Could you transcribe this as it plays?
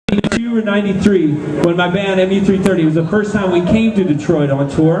92 or 93 when my band MU330, it was the first time we came to Detroit on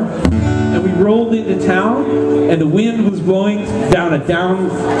tour. And we rolled into town, and the wind was blowing down a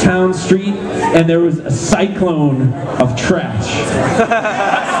downtown street, and there was a cyclone of trash.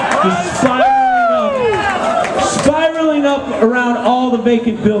 Just spiraling up around all the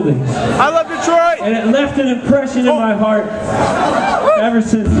vacant buildings. I love Detroit! And it left an impression in my heart ever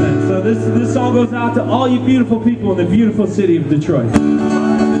since then. So this song goes out to all you beautiful people in the beautiful city of Detroit.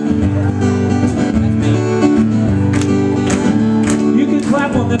 You can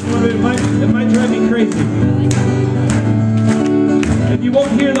clap on this one, but it might drive me crazy. And you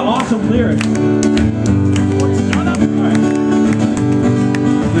won't hear the awesome lyrics.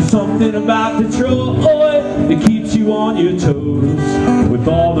 There's something about Detroit that keeps you on your toes, with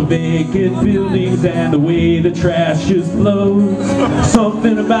all the vacant buildings and the way the trash just blows.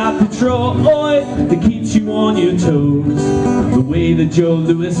 Something about Detroit that keeps you on your toes, the way that Joe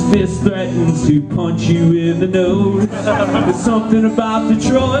Louis fist threatens to punch you in the nose. There's something about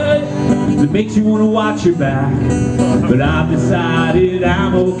Detroit that makes you want to watch your back, but I've decided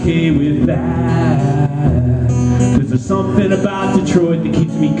I'm okay with that. Cause there's something about Detroit that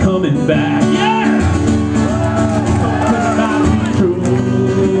keeps me coming back. Yeah!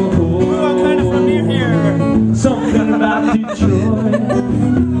 Something about Detroit.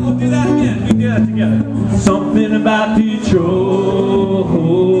 We'll do that again. We do that together. Something about Detroit.